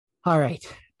All right.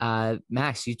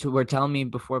 Max, you were telling me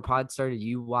before pod started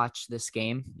you watched this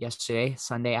game yesterday,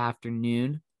 Sunday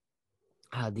afternoon.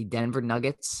 The Denver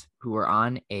Nuggets, who were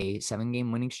on a 7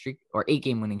 game winning streak or 8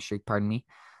 game winning streak, pardon me,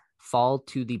 fall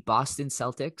to the Boston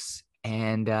Celtics.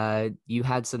 And you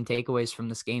had some takeaways from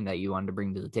this game that you wanted to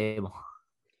bring to the table.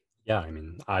 Yeah, I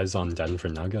mean, eyes on Denver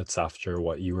Nuggets after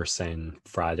what you were saying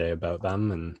Friday about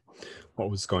them and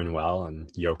what was going well.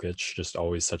 And Jokic, just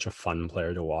always such a fun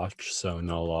player to watch. So,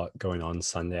 not a lot going on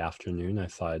Sunday afternoon. I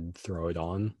thought I'd throw it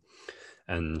on.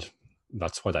 And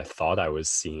that's what I thought I was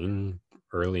seeing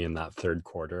early in that third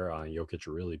quarter. Jokic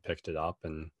really picked it up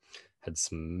and had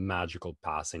some magical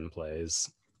passing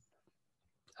plays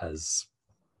as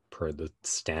per the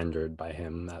standard by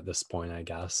him at this point, I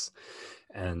guess.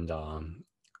 And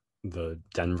the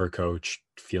Denver coach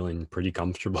feeling pretty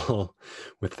comfortable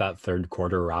with that third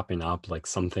quarter wrapping up, like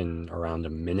something around a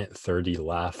minute 30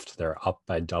 left. They're up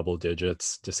by double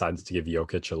digits, decides to give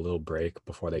Jokic a little break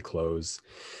before they close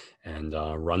and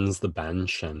runs the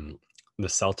bench. And the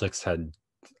Celtics had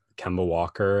Kemba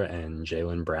Walker and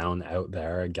Jaylen Brown out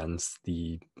there against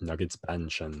the Nuggets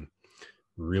bench and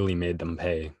really made them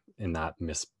pay in that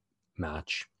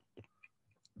mismatch.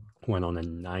 Went on a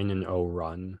 9-0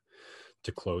 run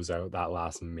to close out that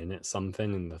last minute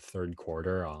something in the third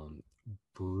quarter.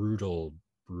 Brutal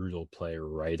play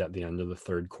right at the end of the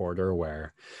third quarter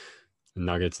where the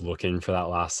Nuggets looking for that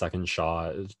last second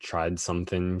shot, tried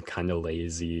something kind of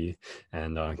lazy,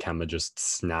 and Kemba just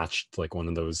snatched like one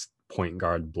of those point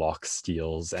guard block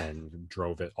steals and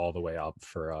drove it all the way up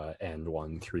for a and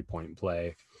one 3-point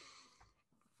play.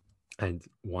 And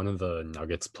one of the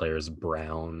Nuggets players,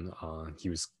 Brown, he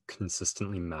was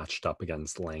consistently matched up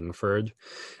against Langford.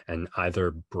 And either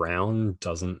Brown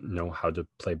doesn't know how to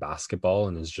play basketball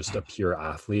and is just a pure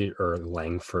athlete, or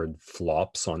Langford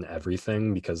flops on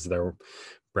everything because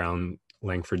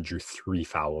Langford drew 3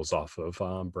 fouls off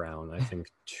of Brown. I think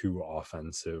 2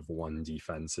 offensive, 1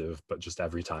 defensive. But just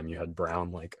every time you had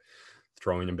Brown like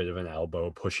throwing a bit of an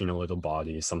elbow, pushing a little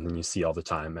body, something you see all the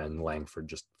time, and Langford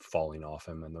just falling off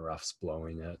him and the refs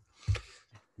blowing it.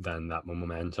 Then that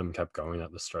momentum kept going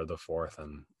at the start of the fourth,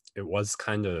 and it was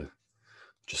kind of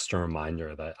just a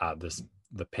reminder that at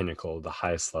the pinnacle, the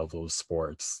highest level of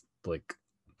sports, like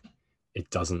it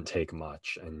doesn't take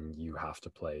much and you have to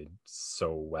play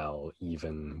so well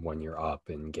even when you're up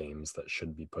in games that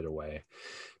should be put away,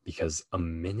 because a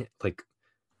minute, like,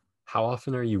 how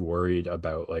often are you worried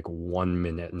about like 1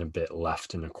 minute and a bit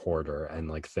left in a quarter and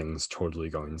like things totally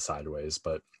going sideways?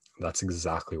 But that's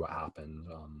exactly what happened.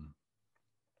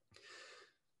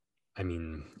 I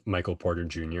mean, Michael Porter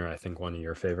Jr., I think one of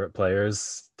your favorite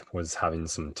players, was having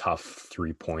some tough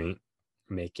 3-point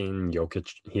making.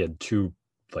 Jokic, he had two,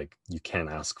 like, you can't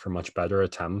ask for much better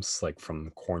attempts, like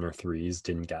from corner threes,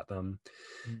 didn't get them.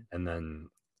 And then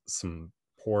some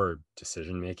poor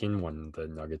decision making when the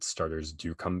Nuggets starters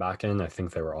do come back in. I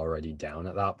think they were already down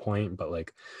at that point, but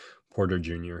like Porter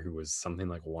Jr., who was something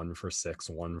like 1 for 6,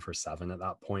 1 for 7 at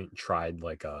that point, tried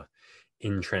like a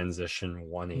in transition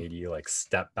 180 like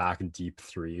step back deep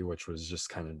three, which was just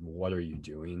kind of, what are you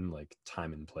doing? Like,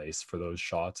 time and place for those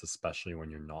shots, especially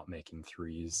when you're not making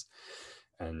threes.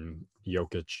 And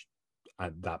Jokic,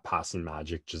 that passing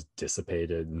magic just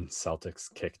dissipated, and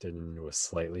Celtics kicked it into a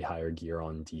slightly higher gear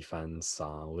on defense,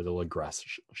 a little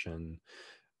aggression.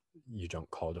 You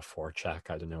don't call it a forecheck,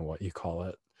 I don't know what you call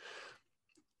it.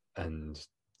 And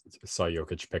saw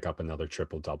Jokic pick up another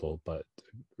triple double, but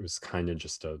it was kind of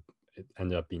just it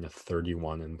ended up being a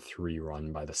 31-3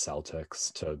 run by the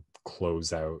Celtics to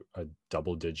close out a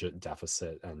double digit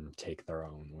deficit and take their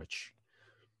own, which,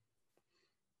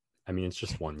 I mean, it's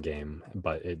just one game,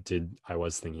 but it did. I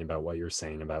was thinking about what you're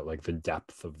saying about like the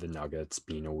depth of the Nuggets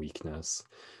being a weakness.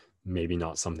 Maybe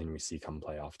not something we see come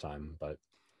playoff time, but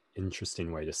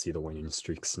interesting way to see the winning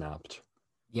streak snapped.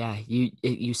 Yeah,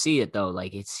 you see it though.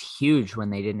 Like it's huge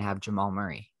when they didn't have Jamal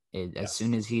Murray. As Yes.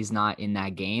 soon as he's not in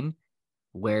that game,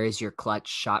 where is your clutch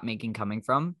shot making coming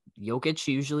from? Jokic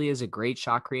usually is a great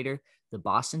shot creator. The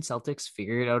Boston Celtics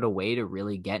figured out a way to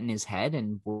really get in his head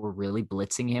and were really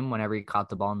blitzing him whenever he caught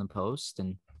the ball in the post.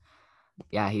 And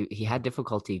yeah, he had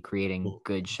difficulty creating Well,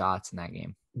 good shots in that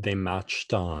game. they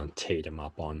matched Tatum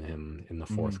up on him in the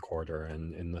Mm-hmm. fourth quarter,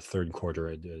 and in the third quarter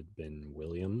it had been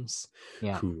Williams,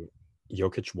 Yeah. who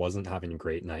Jokic wasn't having a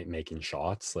great night making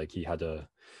shots. Like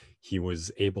he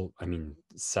was able. I mean,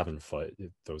 7 foot.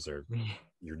 Those are,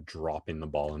 you're dropping the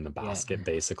ball in the Yeah. basket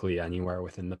basically anywhere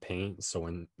within the paint. So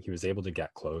when he was able to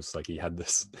get close, like he had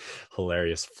this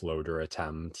hilarious floater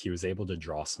attempt, he was able to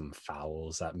draw some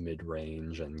fouls at mid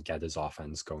range and get his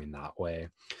offense going that way.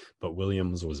 But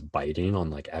Williams was biting on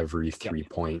like every Yep.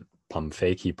 3-point pump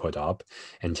fake he put up,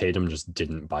 and Tatum just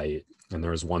didn't bite. And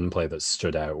there was one play that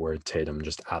stood out where Tatum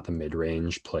just at the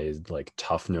mid-range played like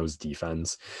tough nose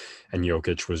defense, and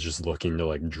Jokic was just looking to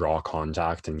like draw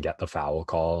contact and get the foul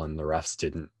call, and the refs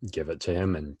didn't give it to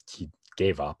him, and he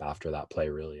gave up after that play.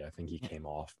 Really, I think he came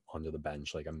off onto the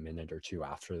bench like a minute or two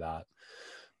after that.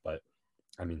 But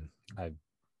I mean,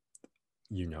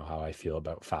 you know how I feel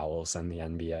about fouls and the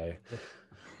NBA.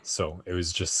 So it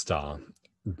was just,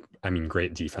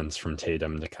 great defense from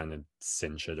Tatum to kind of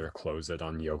cinch it or close it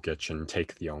on Jokic and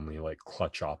take the only like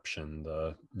clutch option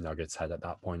the Nuggets had at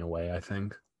that point away, I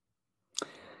think.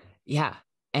 Yeah.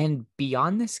 And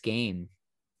beyond this game,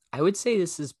 I would say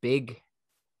this is big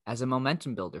as a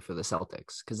momentum builder for the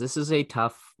Celtics, because this is a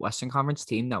tough Western Conference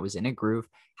team that was in a groove,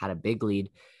 had a big lead.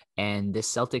 And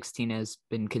this Celtics team has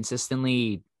been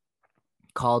consistently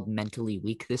called mentally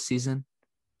weak this season,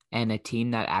 and a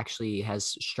team that actually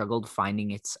has struggled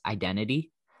finding its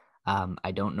identity.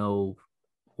 I don't know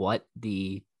what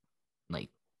the like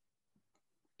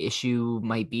issue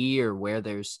might be or where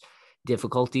there's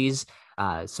difficulties,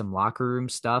 some locker room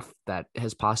stuff that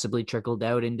has possibly trickled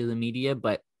out into the media,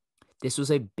 but this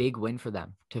was a big win for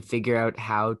them to figure out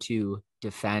how to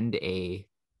defend a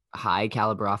high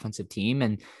caliber offensive team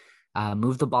and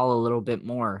move the ball a little bit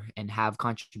more and have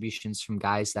contributions from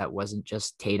guys that wasn't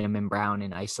just Tatum and Brown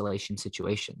in isolation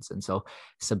situations. And so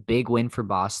it's a big win for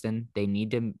Boston. They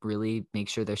need to really make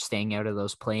sure they're staying out of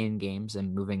those play-in games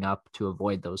and moving up to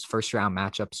avoid those first round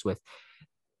matchups with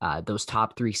those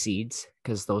top three seeds,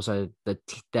 because those are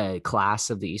the class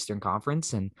of the Eastern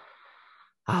Conference. And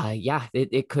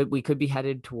we could be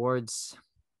headed towards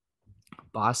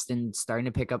Boston starting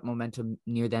to pick up momentum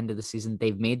near the end of the season.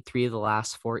 They've made 3 of the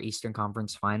last 4 Eastern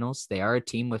Conference finals. They are a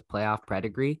team with playoff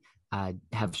pedigree,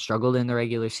 have struggled in the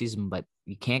regular season, but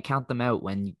you can't count them out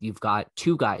when you've got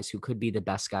 2 guys who could be the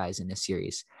best guys in a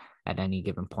series at any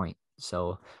given point.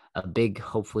 So a big,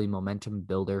 hopefully momentum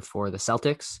builder for the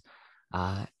Celtics.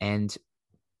 And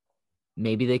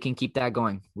maybe they can keep that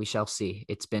going. We shall see.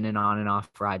 It's been an on and off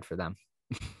ride for them.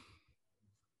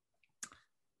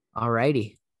 All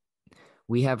righty.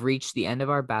 We have reached the end of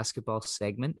our basketball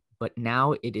segment, but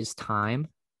now it is time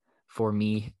for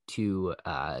me to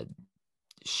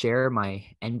share my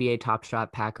NBA Top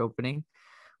Shot pack opening.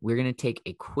 We're going to take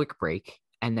a quick break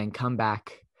and then come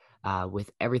back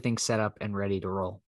with everything set up and ready to roll.